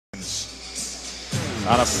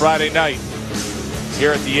on a Friday night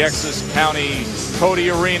here at the Essex County Cody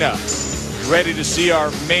Arena. Ready to see our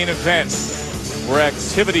main event, where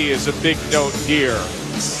activity is a big note here.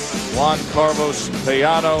 Juan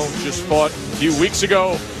Payano just fought a few weeks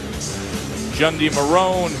ago. Jundy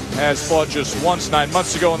Maraon has fought just once 9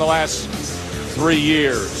 months ago in the last 3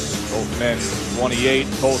 years. Both men 28,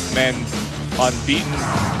 both men unbeaten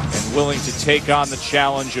and willing to take on the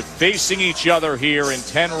challenge of facing each other here in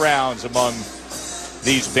 10 rounds among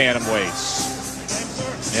these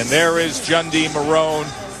bantamweights. And there is Jundy Maraon,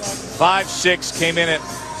 5'6", came in at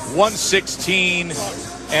 116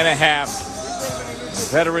 and a half.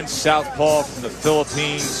 Veteran southpaw from the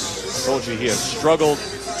Philippines. Told you he has struggled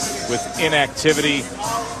with inactivity.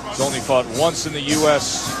 He's only fought once in the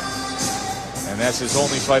U.S., and that's his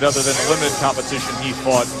only fight other than a limited competition he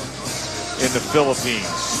fought in the Philippines.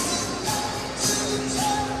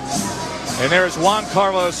 And there's Juan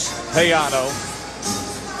Payano,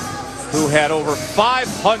 who had over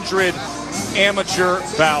 500 amateur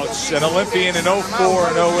bouts, an Olympian in 04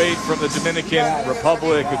 and 08 from the Dominican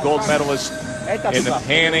Republic, a gold medalist in the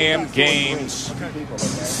Pan Am Games.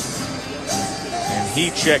 And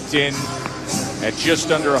he checked in at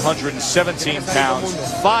just under 117 pounds,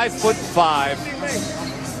 5'5",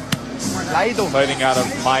 fighting out of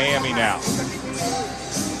Miami now.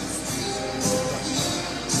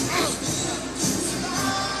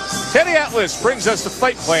 Teddy Atlas brings us the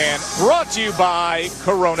fight plan, brought to you by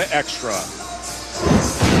Corona Extra.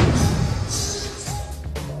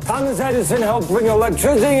 Thomas Edison helped bring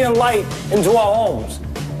electricity and light into our homes.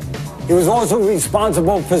 He was also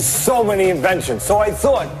responsible for so many inventions. So I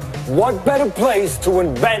thought, what better place to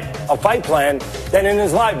invent a fight plan than in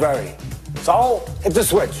his library? So, hit the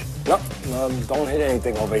switch. No, don't hit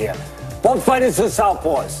anything over here. Both fighters are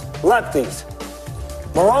southpaws, lefties.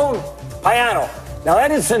 Maraon, Payano. Now,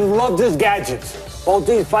 Edison loved his gadgets. Both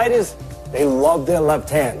these fighters, they love their left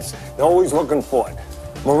hands. They're always looking for it.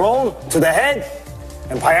 Maraon to the head,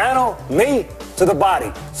 and Payano, me, to the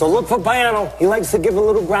body. So look for Payano. He likes to give a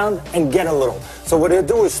little ground and get a little. So what he'll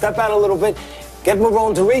do is step out a little bit, get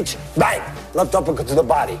Maraon to reach, bang, left uppercut to the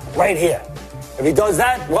body, right here. If he does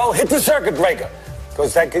that, well, hit the circuit breaker,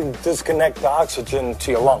 because that can disconnect the oxygen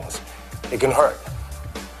to your lungs. It can hurt,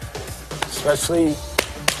 especially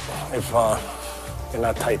if you're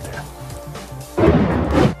not tight there.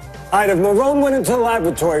 All right, if Maraon went into the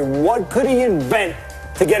laboratory, what could he invent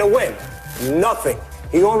to get a win? Nothing.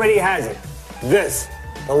 He already has it. This,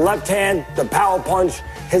 the left hand, the power punch,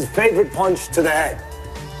 his favorite punch to the head.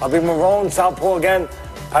 I'll be Maraon, southpaw again,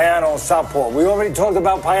 Payano, southpaw. We already talked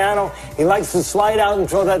about Payano. He likes to slide out and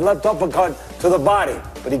throw that left uppercut to the body,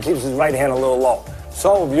 but he keeps his right hand a little low.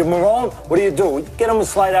 So if you're Maraon, what do? Get him to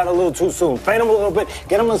slide out a little too soon. Feint him a little bit,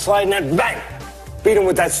 get him to slide and then bang! Beat him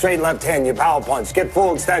with that straight left hand, your power punch, get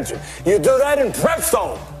full extension. You do that and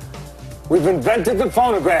presto! We've invented the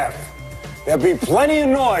phonograph. There'll be plenty of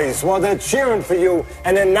noise while they're cheering for you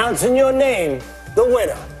and announcing your name, the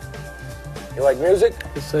winner. You like music?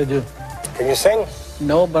 Yes, I do. Can you sing?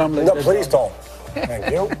 No, but I'm like No, please don't.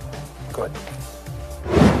 Thank you. Good.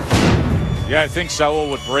 Yeah, I think Saul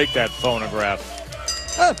would break that phonograph.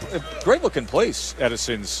 A great looking place,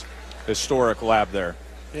 Edison's historic lab there.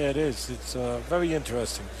 Yeah, it is. It's very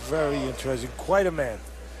interesting. Very interesting. Quite a man.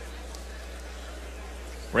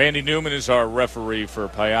 Randy Newman is our referee for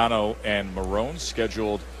Payano and Maraon,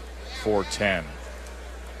 scheduled for 10.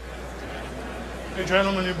 Hey,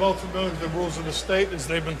 gentlemen, you're both familiar with the rules of the state as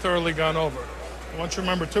they've been thoroughly gone over. I want you to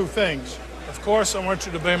remember two things. Of course, I want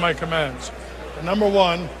you to obey my commands. And number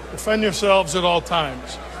one, defend yourselves at all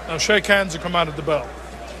times. Now shake hands and come out of the bell.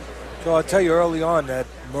 So I'll tell you early on that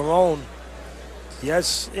Maraon,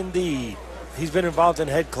 yes, indeed, he's been involved in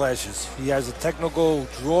head clashes. He has a technical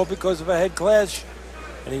draw because of a head clash,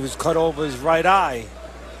 and he was cut over his right eye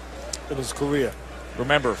in his career.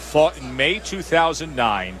 Remember, fought in May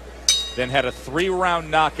 2009, then had a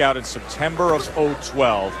 3-round knockout in September of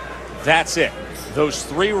 2012. That's it. Those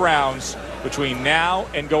 3 rounds between now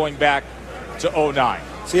and going back to 2009.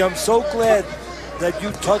 See, I'm so glad that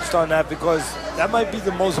you touched on that, because that might be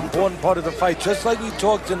the most important part of the fight. Just like we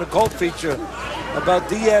talked in the Colt feature about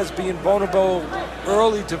Diaz being vulnerable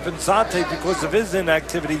early to Vincente because of his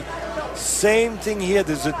inactivity, same thing here.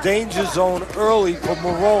 There's a danger zone early for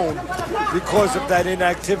Maraon because of that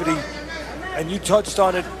inactivity. And you touched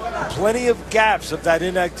on it, plenty of gaps of that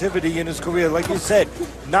inactivity in his career. Like you said,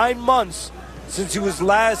 9 months since he was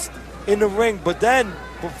last in the ring. But then,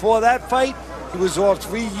 before that fight, he was off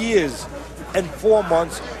 3 years and 4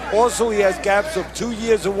 months. Also, he has gaps of 2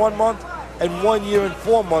 years and 1 month and 1 year and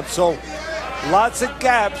 4 months. So, lots of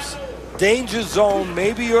gaps, danger zone,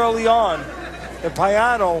 maybe early on. and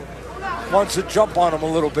Payano wants to jump on him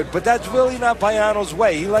a little bit, but that's really not Payano's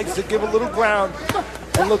way. He likes to give a little ground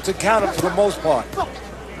and look to counter for the most part.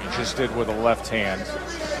 He just did with a left hand.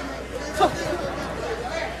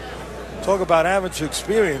 Talk about amateur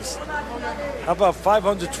experience. How about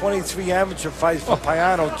 523 amateur fights for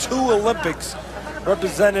Payano? 2 Olympics,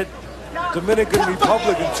 represented Dominican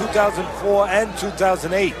Republic in 2004 and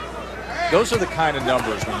 2008. Those are the kind of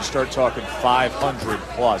numbers when you start talking 500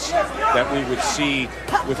 plus that we would see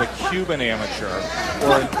with a Cuban amateur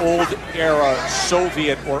or an old era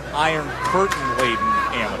Soviet or Iron Curtain laden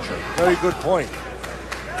amateur. Very good point.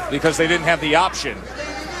 Because they didn't have the option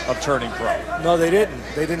of turning pro. No, they didn't.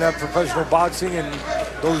 They didn't have professional boxing in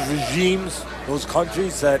those regimes, those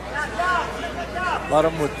countries that a lot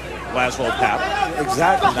of them would. Laszlo Papp.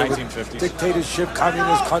 Exactly. 1950s. Dictatorship,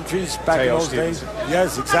 communist countries back in those days.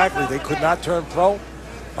 Yes, exactly. They could not turn pro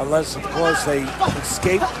unless, of course, they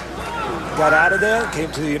escaped, got out of there, came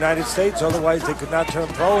to the United States. Otherwise, they could not turn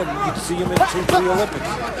pro, and you'd see them in 2, 3 Olympics.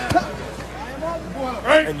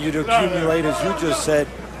 And you'd accumulate, as you just said,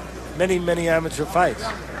 many, many amateur fights.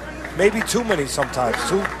 Maybe too many sometimes.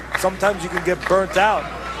 Sometimes you can get burnt out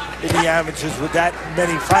in the amateurs with that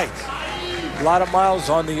many fights. A lot of miles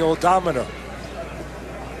on the odometer.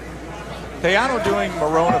 Payano doing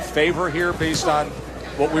Maraon a favor here based on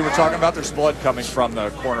what we were talking about. There's blood coming from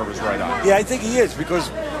the corner of his right eye. Yeah, I think he is,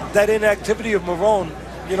 because that inactivity of Maraon,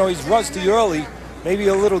 you know, he's rusty early, maybe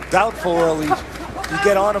a little doubtful early. You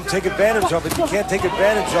get on him, take advantage of it. You can't take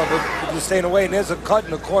advantage of it if you're staying away. And there's a cut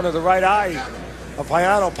in the corner of the right eye of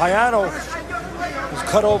Payano. Payano was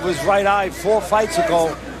cut over his right eye 4 fights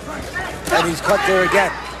ago, and he's cut there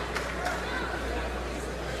again.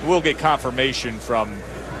 We'll get confirmation from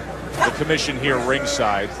the commission here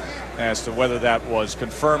ringside as to whether that was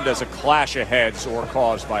confirmed as a clash of heads or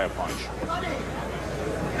caused by a punch.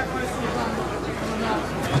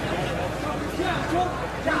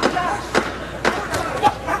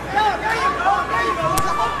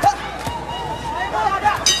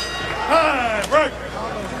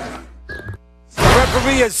 The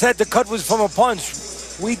referee has said the cut was from a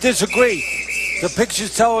punch. We disagree. The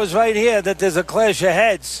pictures tell us right here that there's a clash of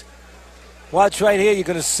heads. Watch right here, you're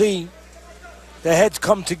going to see the heads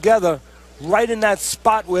come together right in that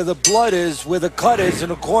spot where the blood is, where the cut is, in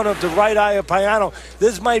the corner of the right eye of Payano.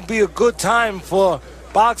 This might be a good time for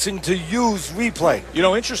boxing to use replay. You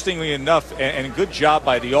know, interestingly enough, and good job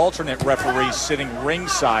by the alternate referee sitting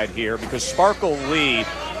ringside here, because Sparkle Lee,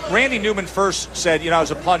 Randy Newman first said, you know, it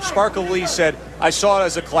was a punch. Sparkle Lee said, I saw it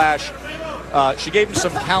as a clash. She gave him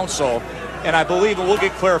some counsel. And I believe, and we'll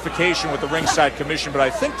get clarification with the ringside commission, but I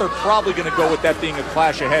think they're probably going to go with that being a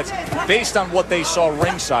clash of heads based on what they saw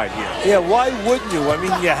ringside here. Yeah, why wouldn't you? I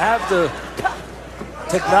mean, you have the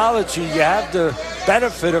technology, you have the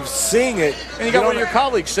benefit of seeing it. And you got one of your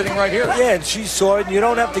colleagues sitting right here. Yeah, and she saw it, and you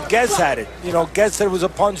don't have to guess at it. You know, guess that it was a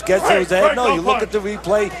punch, guess that it was a head. No, you look at the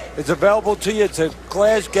replay, it's available to you, it's a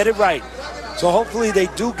clash, get it right. So hopefully they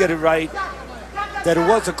do get it right, that it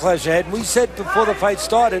was a clash of head. And we said before the fight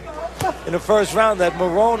started, in the first round, that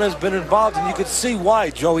Maraon has been involved, and you can see why,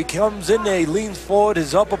 Joe. He comes in there, he leans forward,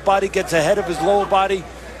 his upper body gets ahead of his lower body.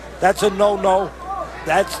 That's a no-no.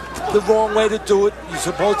 That's the wrong way to do it. You're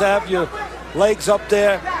supposed to have your legs up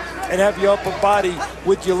there and have your upper body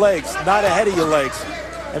with your legs, not ahead of your legs.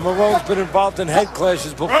 And Maraon's been involved in head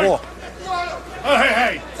clashes before.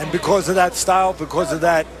 Hey. And because of that style, because of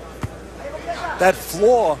that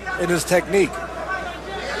flaw in his technique.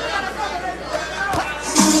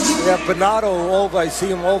 We have Bernardo over. I see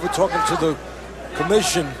him over talking to the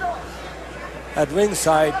commission at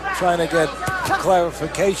ringside, trying to get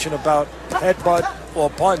clarification about headbutt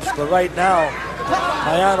or punch. But right now,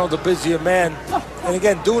 Payano, the busier man, and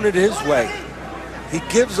again, doing it his way. He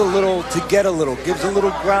gives a little to get a little, gives a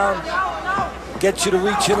little ground, gets you to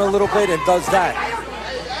reach in a little bit, and does that.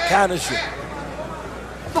 Counters you.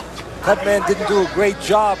 Cutman didn't do a great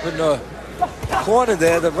job in the corner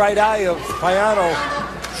there. The right eye of Payano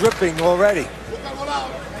dripping already.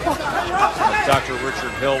 Dr.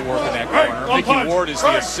 Richard Hill working that corner. Mickey Ward is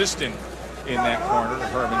the assistant in that corner,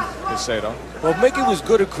 Herman Casedo. Well, Mickey was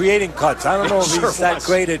good at creating cuts. I don't know if he's that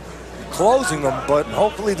great at closing them, but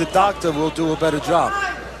hopefully the doctor will do a better job.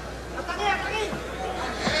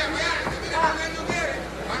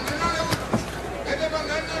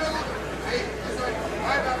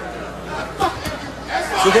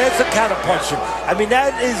 So there's the counterpunching. I mean,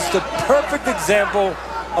 that is the perfect example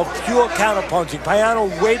of pure counterpunching. Payano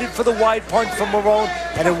waited for the wide punch from Maraon,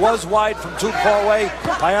 and it was wide from too far away.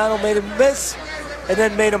 Payano made him miss, and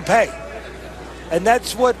then made him pay. And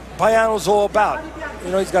that's what Payano's all about.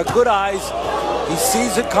 You know, he's got good eyes. He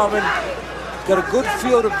sees it coming. got a good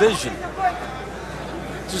field of vision.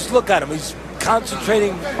 Just look at him. He's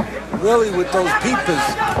concentrating really with those peepers,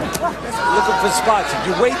 looking for spots. If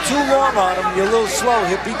you wait too long on him, you're a little slow.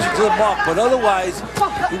 He'll beat you to the mark. But otherwise,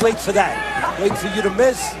 you wait for that. Wait for you to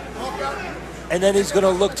miss, and then he's going to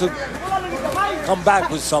look to come back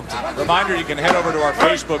with something. Reminder, you can head over to our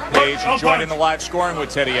Facebook page and join in the live scoring with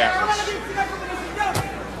Teddy Atlas.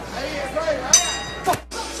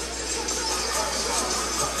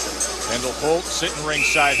 Kendall Holt sitting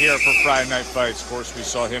ringside here for Friday Night Fights. Of course, we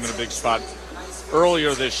saw him in a big spot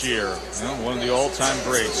earlier this year. You know, one of the all-time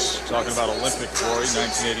greats. Talking about Olympic glory,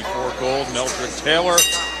 1984 gold. Meldrick Taylor,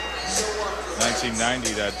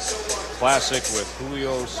 1990, that classic with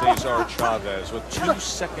Julio Cesar Chavez with 2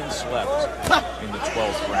 seconds left in the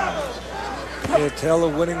 12th round. Yeah, Taylor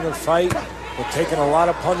winning the fight, but taking a lot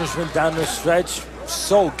of punishment down the stretch.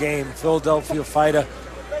 So game, Philadelphia fighter.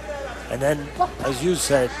 And then, as you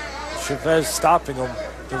said, Chavez stopping him.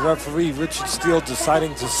 The referee, Richard Steele,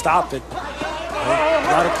 deciding to stop it. And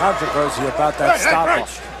a lot of controversy about that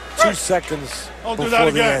stoppage. 2 seconds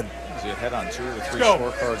before the end. Is he ahead on 2 of the 3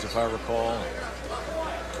 scorecards, if I recall?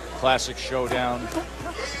 Classic showdown.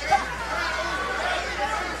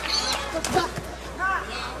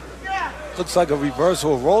 Looks like a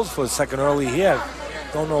reversal of roles for a second early here.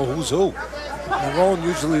 Don't know who's who. Maraon,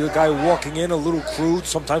 usually the guy walking in a little crude,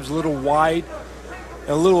 sometimes a little wide,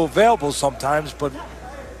 and a little available sometimes, but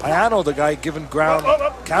Payano, the guy giving ground,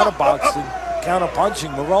 counterboxing,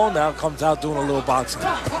 counter-punching. Maraon now comes out doing a little boxing.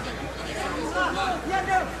 All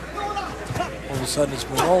of a sudden, it's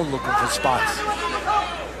Maraon looking for spots.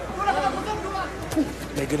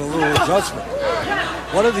 Making a little adjustment.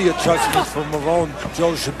 One of the adjustments for Maraon,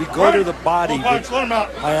 Joe, should be go to the body with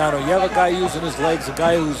Payano. You have a guy using his legs, a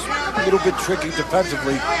guy who's a little bit tricky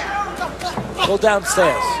defensively. Go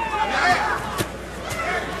downstairs.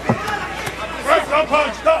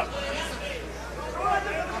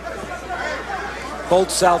 Both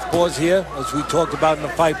southpaws here, as we talked about in the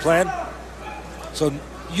fight plan. So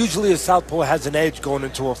usually a southpaw has an edge going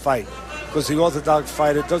into a fight because the orthodox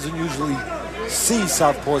fighter doesn't usually see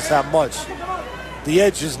southpaws that much. The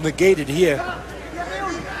edge is negated here.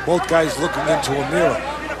 Both guys looking into a mirror.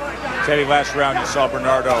 Teddy, last round you saw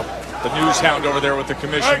Bernardo, the news hound over there with the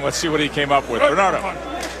commission. Let's see what he came up with. Bernardo.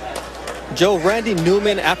 Joe, Randy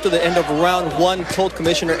Newman, after the end of round 1, told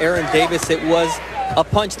Commissioner Aaron Davis it was a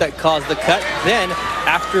punch that caused the cut. Then,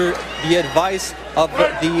 after the advice of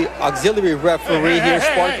the auxiliary referee here,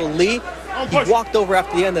 Sparkle Lee, he walked over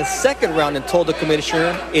after the end of the second round and told the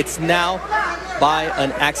commissioner it's now by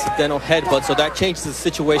an accidental headbutt. So that changes the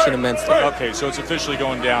situation immensely. Okay, so it's officially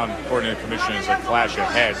going down, according to the commission, as a clash of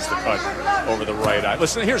heads, the cut over the right eye.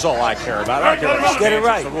 Listen, here's all I care about. I don't care about get it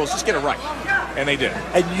right. The rules. Just get it right. And they did.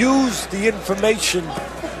 And use the information,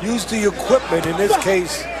 use the equipment, in this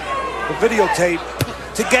case, the videotape,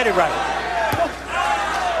 to get it right.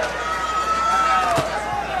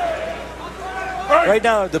 Right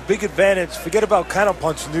now, the big advantage, forget about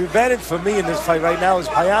counter-punching. The advantage for me in this fight right now is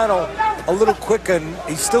Payano a little quicker, and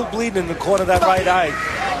he's still bleeding in the corner of that right eye,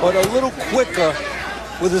 but a little quicker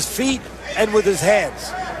with his feet and with his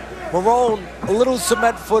hands. Maraon, a little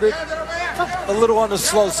cement-footed, a little on the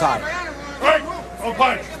slow side.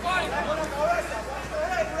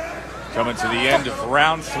 Coming to the end of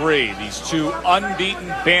round 3, these 2 unbeaten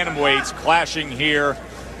bantamweights clashing here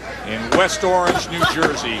in West Orange, New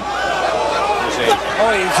Jersey.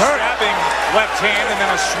 He's hurt. Stabbing left hand and then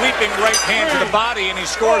a sweeping right hand to the body, and he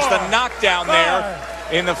scores the knockdown there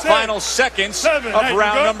in the final seconds of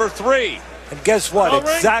round number 3. And guess what?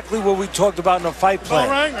 Exactly what we talked about in the fight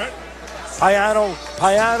plan.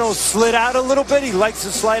 Payano slid out a little bit. He likes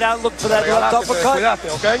to slide out, look for that left uppercut.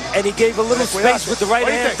 And he gave a little space with the right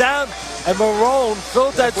hand down, and Maraon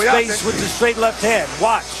filled that space with the straight left hand.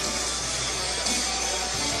 Watch.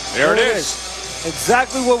 There it is.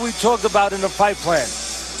 Exactly what we talked about in the fight plan.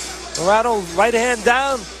 Maraon, right hand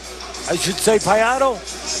down. I should say Payano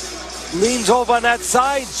leans over on that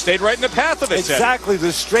side. Stayed right in the path of it. Exactly.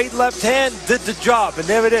 The straight left hand did the job. And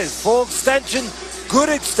there it is. Full extension. Good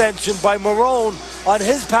extension by Maraon on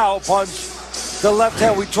his power punch. The left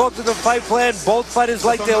hand. We talked in the fight plan. Both fighters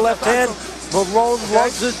like their left hand. Maraon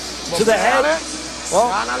loves it to the head. Well,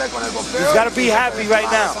 he's got to be happy right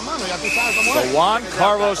now. So Juan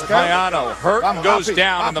Carlos Payano hurt and goes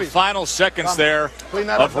down in the final seconds there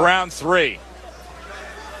of round 3.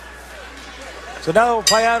 So now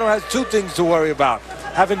Payano has 2 things to worry about.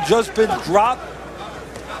 Having just been dropped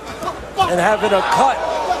and having a cut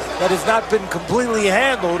that has not been completely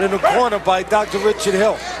handled in the corner by Dr. Richard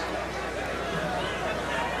Hill.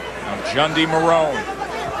 Now Jundy Maraon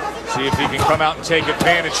See if he can come out and take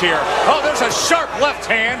advantage here. Oh, there's a sharp left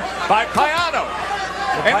hand by Payano.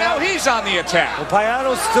 And now he's on the attack. Well,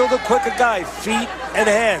 Payano's still the quicker guy, feet and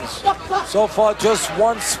hands. So far, just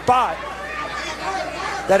one spot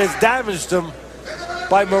that has damaged him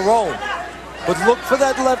by Maraon. But look for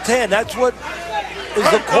that left hand. That's what is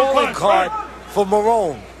the calling card for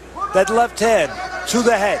Maraon. That left hand to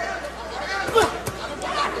the head.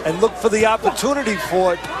 And look for the opportunity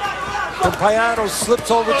for it when Payano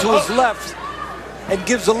slips over to his left and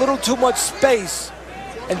gives a little too much space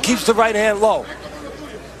and keeps the right hand low.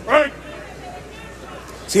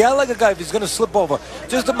 See, I like a guy, if he's going to slip over,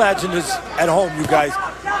 just imagine this at home, you guys.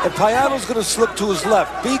 If Payano's going to slip to his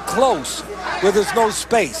left, be close where there's no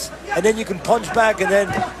space. And then you can punch back, and then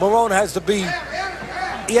Maraon has to be,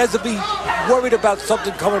 he has to be worried about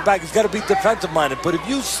something coming back. He's got to be defensive-minded. But if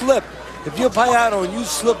you slip, if you're Payano and you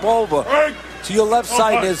slip over to your left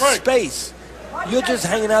side, there's space. You're just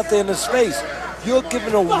hanging out there in the space. You're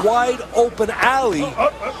given a wide open alley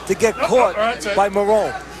to get caught by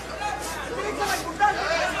Maraon.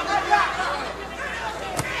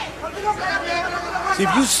 See,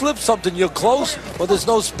 if you slip something, you're close, or there's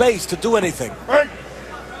no space to do anything.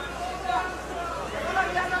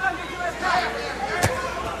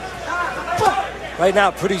 Right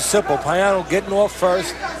now, pretty simple. Payano getting off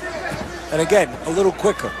first, and again, a little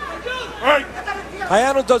quicker.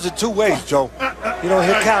 Payano does it two ways, Joe. You know,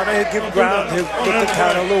 he'll counter, he'll give ground, he'll get the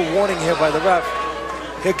counter. A little warning here by the ref.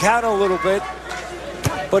 He'll counter a little bit,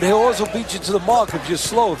 but he'll also beat you to the mark if you're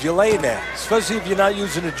slow, if you're laying there, especially if you're not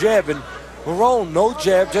using a jab. And Maraon, no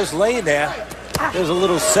jab, just laying there. There's a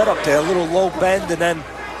little setup there, a little low bend, and then,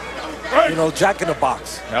 you know, jack in the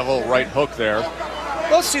box. That little right hook there.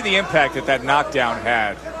 Let's see the impact that that knockdown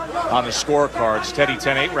had on the scorecards. Steady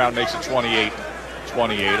 10-8 round makes it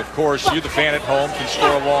 28-28. Of course, you, the fan at home, can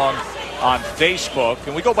score along on Facebook.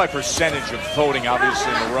 And we go by percentage of voting,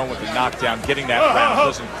 obviously, Maraon with the knockdown. Getting that round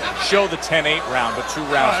doesn't show the 10-8 round, but 2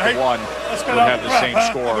 rounds to 1 would have the same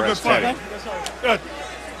score as Teddy. Good.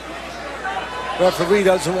 Referee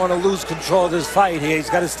doesn't want to lose control of this fight here. He's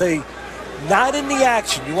got to stay not in the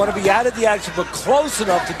action. You want to be out of the action, but close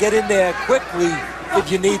enough to get in there quickly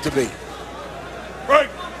if you need to be. Right.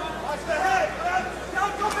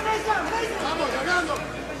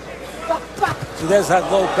 So there's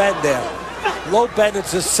that low bend there. Low bend,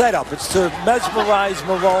 it's a setup. It's to mesmerize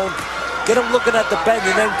Maraon, get him looking at the bend,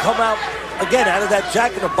 and then come out again out of that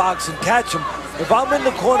jack in the box and catch him. If I'm in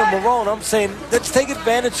the corner of Maraon, I'm saying, let's take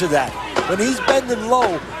advantage of that. When he's bending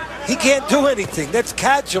low, he can't do anything. Let's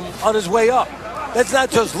catch him on his way up. Let's not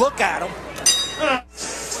just look at him.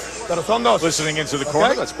 Listening into the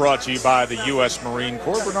corner, that's brought to you by the U.S. Marine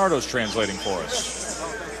Corps. Bernardo's translating for us.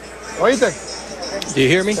 ¿Oíste? Do you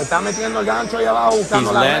hear me? Se está metiendo el gancho ahí abajo He's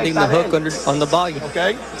buscando la landing the recta de hook él. on the body.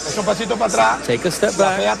 Okay. Echa un pasito para atrás. Take a step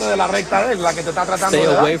back. Apégate de la recta de él, la que te está tratando Stay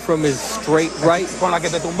de dar. away from his straight right. Con la que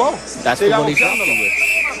te tumbó. That's the Siga one he dropped buscándolo. you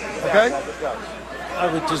with. Okay. I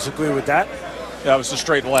would disagree with that. Yeah, it was the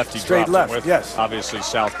straight left he Straight dropped him left, with. yes. Obviously,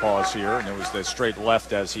 southpaws here, and it was the straight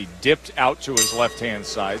left as he dipped out to his left-hand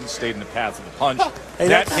side and stayed in the path of the punch. Hey,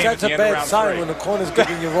 that that's came at a the end of bad round sign 3. when the corner's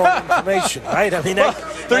giving you wrong information, right? I mean,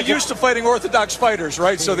 They're used to fighting orthodox fighters,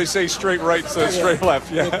 right? So they say straight right, so straight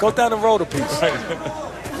left. Yeah. go down the road a piece.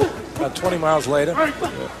 About 20 miles later.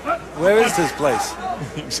 Where is this place?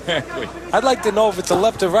 Exactly. I'd like to know if it's a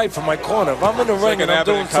left or right for my corner. If I'm in the ring Like and an I'm Abbott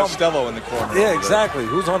doing and something. Costello in the corner. Yeah, exactly.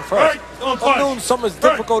 Who's on first? If I'm doing something as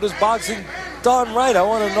difficult as boxing, darn right, I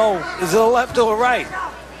want to know, is it a left or a right?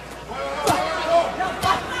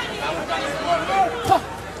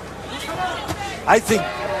 I think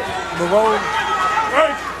Maraon,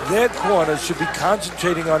 their corner should be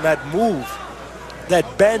concentrating on that move,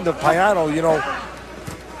 that bend of Payano. You know,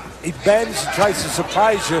 he bends, he tries to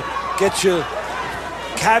surprise you, gets you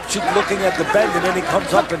captured looking at the bend, and then he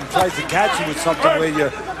comes up and tries to catch you with something where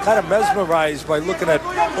you're kind of mesmerized by looking at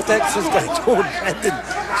what the heck's this guy doing, bending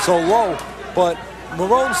so low. But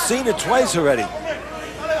Maraon's seen it twice already.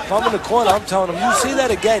 If I'm in the corner, I'm telling him, you see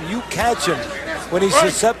that again, you catch him when he's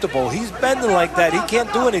susceptible. He's bending like that. He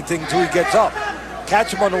can't do anything until he gets up.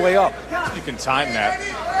 Catch him on the way up. You can time that.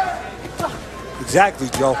 Exactly,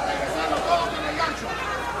 Joe.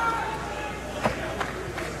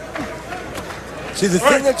 See, the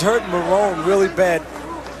thing that's hurting Maraon really bad,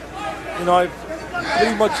 you know, I've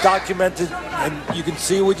pretty much documented, and you can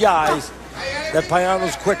see with your eyes, that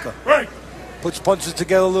Payano's quicker. Puts punches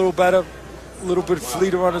together a little better, a little bit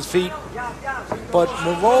fleeter on his feet. But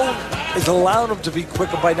Maraon is allowing him to be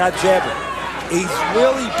quicker by not jabbing. He's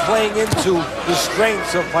really playing into the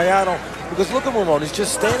strengths of Payano, because look at Maraon, he's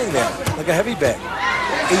just standing there like a heavy bag.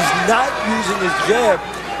 He's not using his jab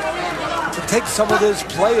to take some of this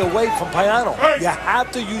play away from Payano. You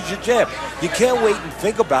have to use your jab. You can't wait and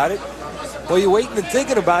think about it. While you're waiting and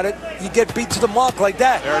thinking about it, you get beat to the mark like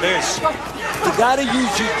that. There it is. You got to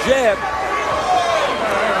use your jab.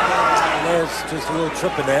 And there's just a little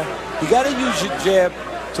trip in there. You got to use your jab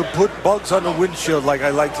to put bugs on the windshield, like I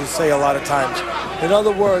like to say a lot of times. In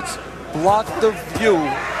other words, block the view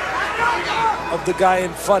of the guy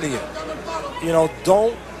in front of you. You know,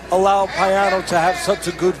 don't allow Payano to have such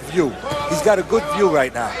a good view. He's got a good view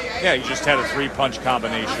right now. Yeah, he just had a 3-punch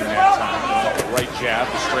combination that time. The right jab,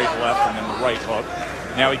 the straight left, and then the right hook.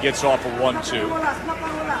 Now he gets off a 1-2.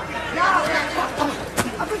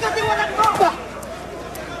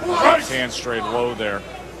 His hand straight low there.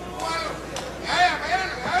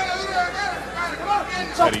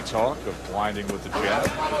 Petty talk of blinding with the jab,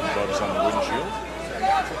 putting bugs on the windshield.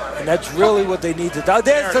 And that's really what they need to do.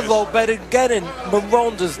 There's the low bet again, and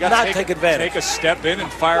Maraon does not take advantage. Take a step in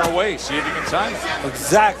and fire away. See if you can time it.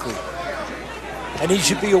 Exactly. And he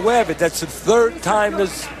should be aware of it. That's the third time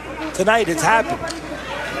tonight it's happened.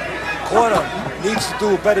 Corner needs to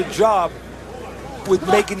do a better job with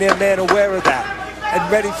making their man aware of that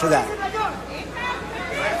and ready for that.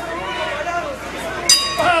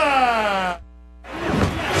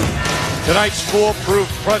 Tonight's foolproof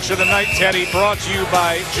punch of the night, Teddy, brought to you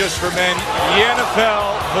by Just for Men,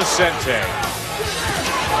 Yenifel Vicente.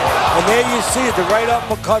 And there you see it, the right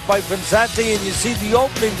uppercut by Vicente, and you see the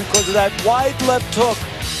opening because of that wide left hook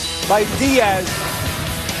by Diaz.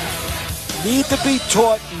 Need to be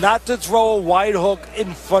taught not to throw a wide hook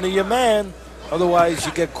in front of your man, otherwise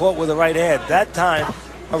you get caught with a right hand. That time,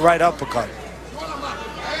 a right uppercut.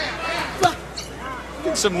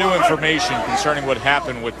 Some new information concerning what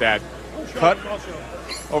happened with that cut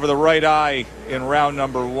over the right eye in round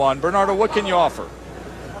number 1. Bernardo, what can you offer?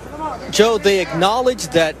 Joe, they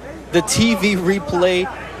acknowledged that the TV replay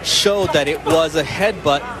showed that it was a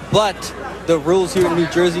headbutt, but the rules here in New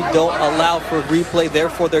Jersey don't allow for replay.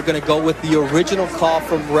 Therefore, they're going to go with the original call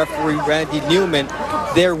from referee Randy Newman.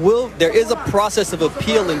 There is a process of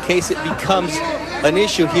appeal in case it becomes an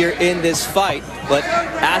issue here in this fight, but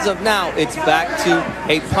as of now, it's back to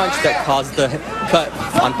a punch that caused the cut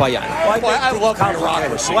on Payano. I love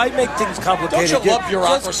bureaucracy. Why make things complicated? Don't you love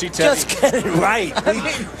bureaucracy, Teddy? Just get it right.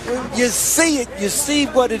 You see it. You see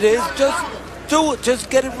what it is. Just do it.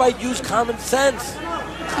 Just get it right. Use common sense.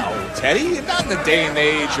 No, Teddy, not in the day and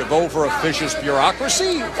age of over-officious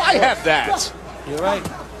bureaucracy. Why have that? You're right.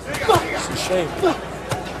 It's a shame.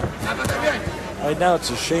 Right now, it's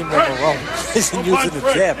a shame that Maraon isn't using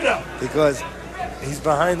the jab because he's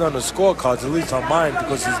behind on the scorecards, at least on mine,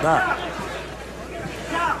 because he's not.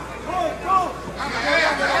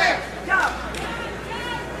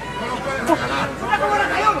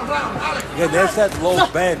 Again, there's that low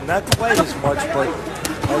bend, not quite as much, but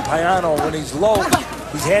like Payano, when he's low,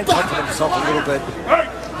 he's handcuffing himself a little bit.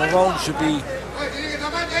 Maraon should be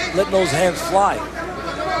letting those hands fly.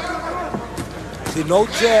 See, no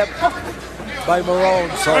jab by Maraon,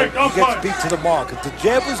 so he gets beat to the mark. If the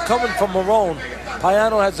jab was coming from Maraon,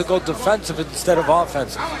 Payano has to go defensive instead of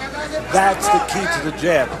offensive. That's the key to the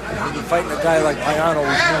jab. When you're fighting a guy like Payano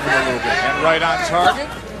who's moving a little bit. And right on target.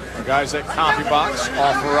 The guys at CopyBox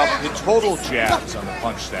offer up the total jabs on the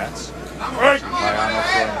punch stats. Payano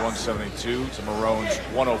throwing 172 to Maraon's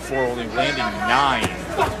 104, only landing 9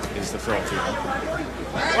 is the Filipino.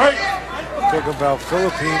 Talking about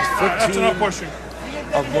Philippines, 15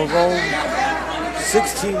 of Maraon,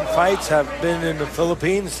 16 fights have been in the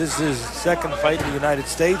Philippines. This is his second fight in the United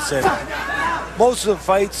States, and most of the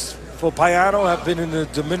fights for Payano have been in the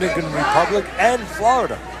Dominican Republic and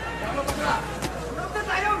Florida.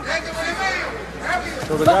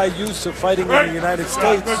 So the guy used to fighting in the United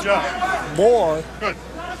States more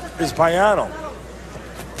is Payano.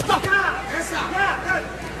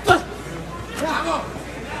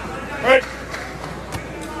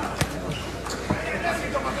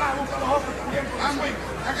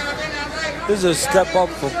 This is a step up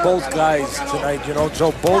for both guys tonight, you know,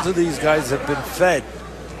 Joe. Both of these guys have been fed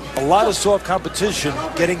a lot of soft competition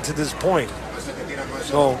getting to this point.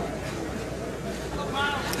 So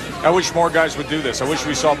I wish more guys would do this. I wish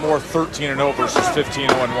we saw more 13-0 versus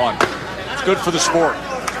 15-0-1. It's good for the sport.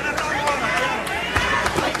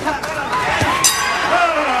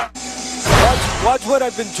 Watch what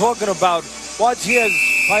I've been talking about. Watch here as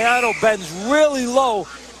Payano bends really low,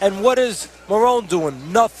 and what is Maraon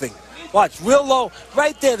doing? Nothing. Watch, real low.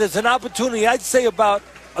 Right there, there's an opportunity, I'd say about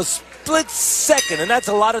a split second, and that's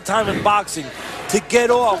a lot of time in boxing, to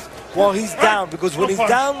get off while he's down, because when he's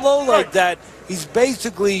down low like that, he's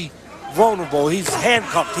basically vulnerable. He's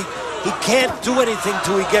handcuffed. He can't do anything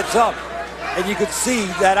till he gets up. and you could see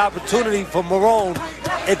that opportunity for Maraon.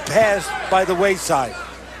 It passed by the wayside.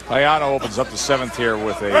 Payano opens up the 7th here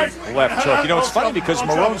with a left hook. You know, it's funny because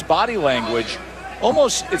Maraon's body language,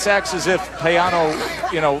 almost it acts as if Payano,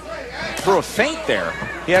 you know, threw a feint there.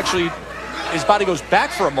 He actually, his body goes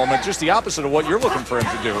back for a moment, just the opposite of what you're looking for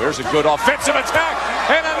him to do. There's a good offensive attack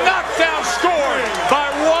and a knockdown scored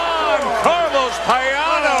by Juan Carlos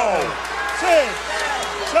Payano. 6,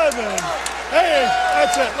 7, 8.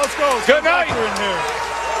 That's it. Let's go. Good night.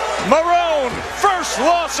 Maraon, first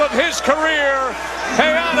loss of his career.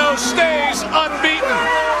 Payano stays unbeaten.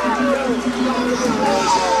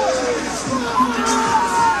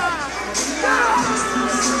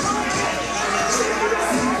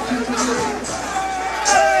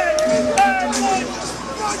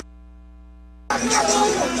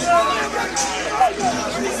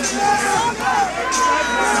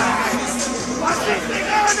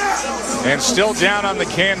 And still down on the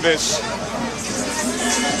canvas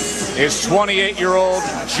is 28-year-old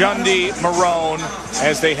Jundy Maraon,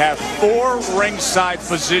 as they have 4 ringside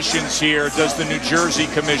positions here, does the New Jersey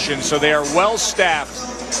Commission. So they are well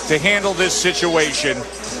staffed to handle this situation.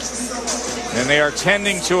 And they are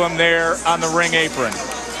tending to him there on the ring apron.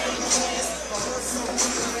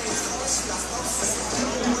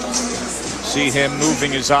 See him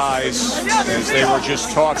moving his eyes as they were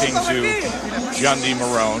just talking to Jundy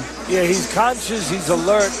Maraon. Yeah, he's conscious, he's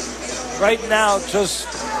alert. Right now, just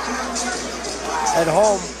at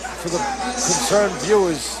home, for the concerned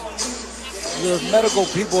viewers, the medical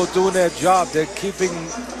people are doing their job. They're keeping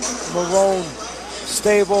Maraon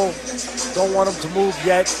stable, don't want him to move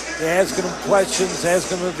yet. They're asking him questions,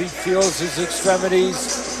 asking him if he feels his extremities,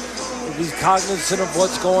 if he's cognizant of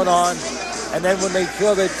what's going on. And then when they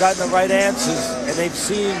feel they've gotten the right answers and they've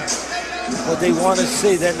seen what they want to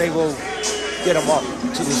see, then they will get him up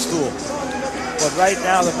to the stool. But right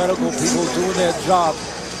now, the medical people are doing their job.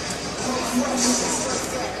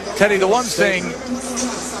 Teddy, the one thing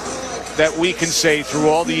that we can say through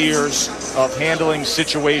all the years of handling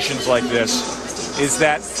situations like this is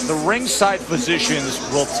that the ringside physicians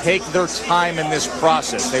will take their time in this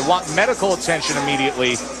process. They want medical attention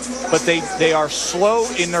immediately, but they are slow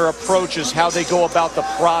in their approaches, how they go about the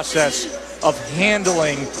process of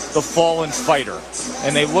handling the fallen fighter.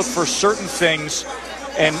 And they look for certain things,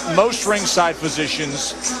 and most ringside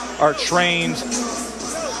physicians are trained,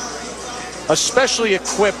 especially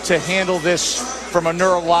equipped to handle this from a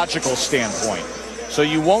neurological standpoint. So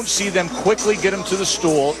you won't see them quickly get him to the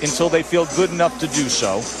stool until they feel good enough to do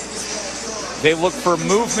so. They look for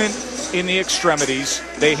movement in the extremities.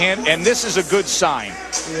 And this is a good sign.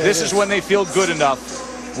 Yeah, this is when they feel good enough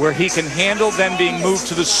where he can handle them being moved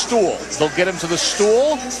to the stool. They'll get him to the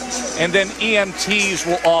stool, and then EMTs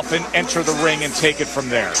will often enter the ring and take it from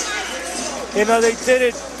there. You know, they did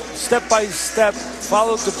it step by step,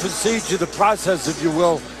 followed the procedure, the process, if you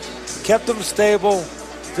will, kept them stable,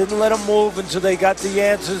 didn't let them move until they got the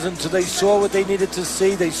answers, until they saw what they needed to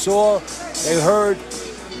see. They saw, they heard,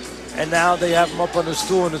 and now they have them up on the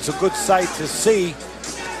stool, and it's a good sight to see.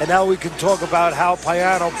 And now we can talk about how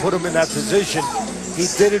Payano put him in that position. He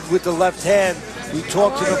did it with the left hand. We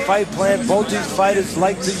talked to the fight plan. Both these fighters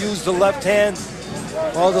like to use the left hand.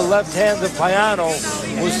 Well, the left hand of Payano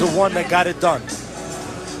was the one that got it done.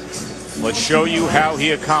 Let's show you how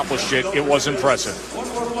he accomplished it. It was impressive.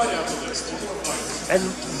 And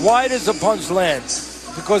why does the punch land?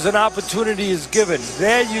 Because an opportunity is given.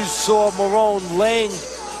 There you saw Maraon laying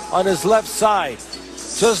on his left side,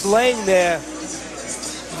 just laying there,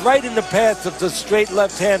 right in the path of the straight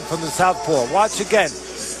left hand from the southpaw. Watch again.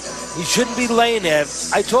 He shouldn't be laying there.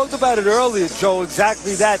 I talked about it earlier, Joe,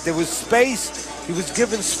 exactly that. There was space. He was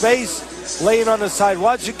given space, laying on the side.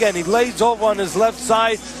 Watch again. He lays over on his left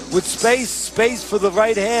side with space for the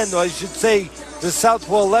right hand, or I should say the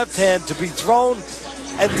southpaw left hand, to be thrown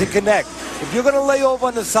and to connect. If you're going to lay over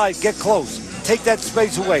on the side, get close. Take that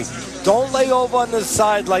space away. Don't lay over on the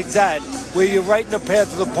side like that, where you're right in the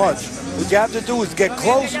path of the punch. What you have to do is get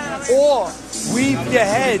close or weave your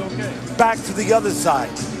head back to the other side.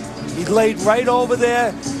 He laid right over there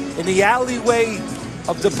in the alleyway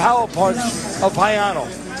of the power punch of Payano.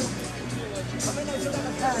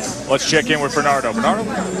 Let's check in with Bernardo. Bernardo?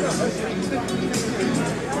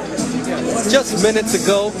 Just minutes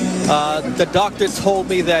ago, the doctor told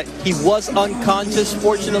me that he was unconscious.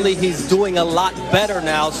 Fortunately, he's doing a lot better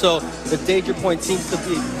now, so the danger point seems to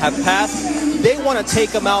have passed. They want to take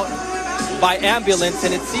him out by ambulance,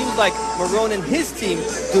 and it seems like Maraon and his team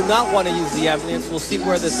do not want to use the ambulance. We'll see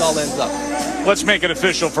where this all ends up. Let's make it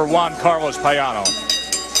official for Juan Carlos Payano.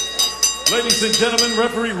 Ladies and gentlemen,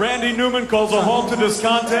 referee Randy Newman calls a halt to this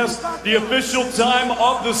contest. The official time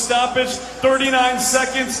of the stoppage, 39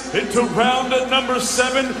 seconds into round number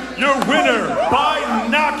 7. Your winner by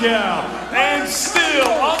knockout and still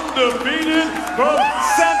undefeated from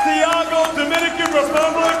Santiago, Dominican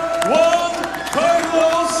Republic, Juan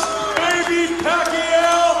Carlos Baby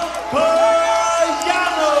Pacquiao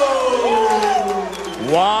Payano.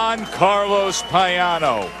 Juan Carlos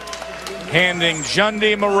Payano handing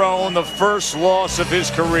Jundy Maraon the first loss of his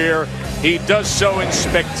career. He does so in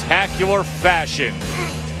spectacular fashion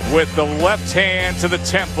with the left hand to the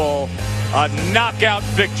temple. A knockout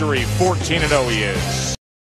victory, 14-0 he is.